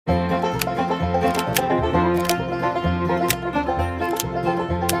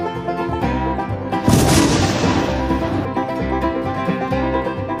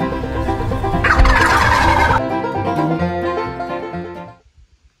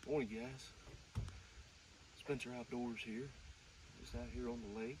guys. Spencer Outdoors here. Just out here on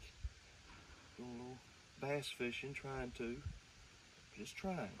the lake. Doing a little bass fishing, just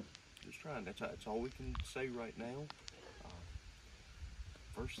trying. That's all we can say right now.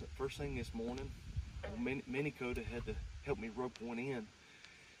 First thing this morning, Minicoda had to help me rope one in,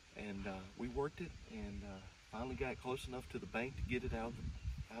 and we worked it and finally got close enough to the bank to get it out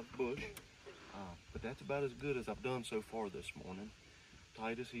of the bush. But that's about as good as I've done so far this morning.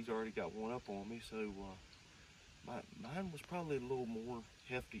 Titus, he's already got one up on me, so mine was probably a little more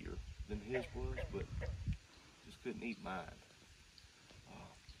heftier than his was, but just couldn't eat mine.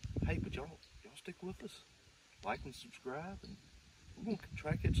 Hey, but y'all stick with us, like and subscribe, and we're gonna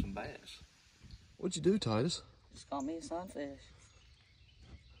try to catch some bass. What'd you do, Titus? Just caught me a sunfish.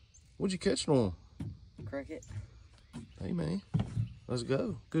 What'd you catch on? Cricket. Hey man, let's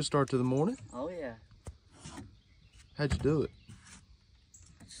go. Good start to the morning. Oh yeah. How'd you do it?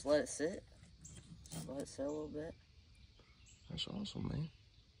 Just let it sit. Just let it sit a little bit. That's awesome, man.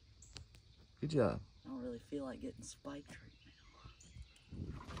 Good job. I don't really feel like getting spiked right now.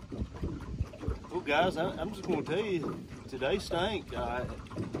 Well guys, I'm just gonna tell you, today stank.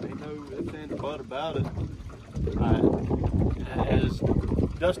 Ain't no ifs, ands, or buts about it. As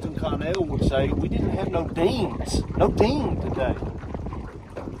Dustin Connell would say, we didn't have no dings. No ding today.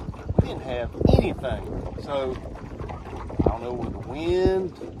 We didn't have anything. So, I don't know where the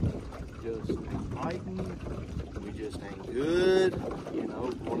wind just ain't fighting. We just ain't good. You know,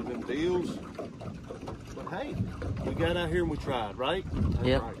 one of them deals. But hey, we got out here and we tried, right?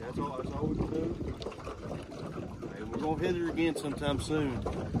 Yeah. Right. That's all we can do. And we're gonna hit it again sometime soon.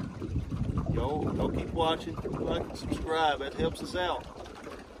 Y'all keep watching, like and subscribe. That helps us out.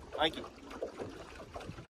 Thank you.